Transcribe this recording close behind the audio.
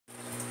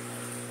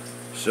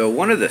So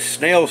one of the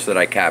snails that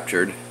I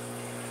captured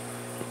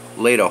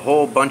laid a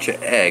whole bunch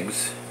of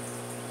eggs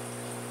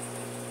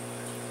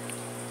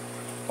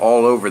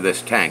all over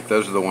this tank.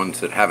 Those are the ones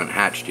that haven't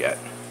hatched yet.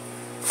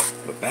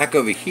 But back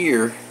over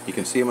here, you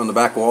can see them on the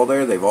back wall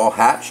there. They've all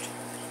hatched.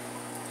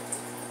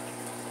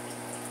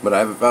 But I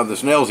haven't found the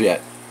snails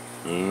yet.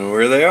 I don't know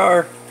where they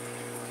are.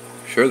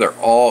 Sure, they're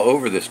all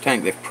over this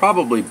tank. They've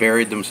probably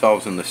buried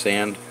themselves in the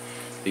sand.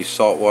 These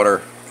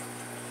saltwater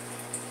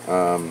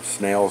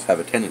snails have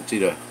a tendency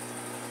to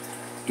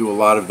do a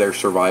lot of their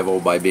survival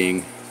by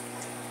being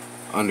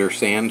under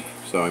sand.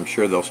 So I'm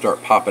sure they'll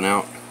start popping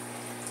out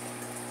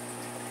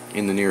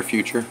in the near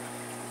future.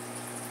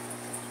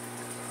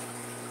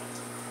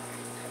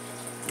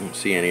 I don't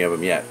see any of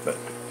them yet, but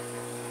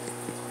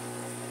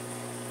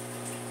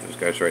those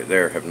guys right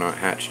there have not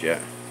hatched yet.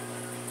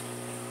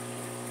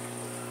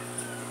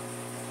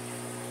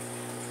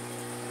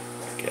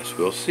 Guess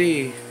we'll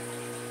see.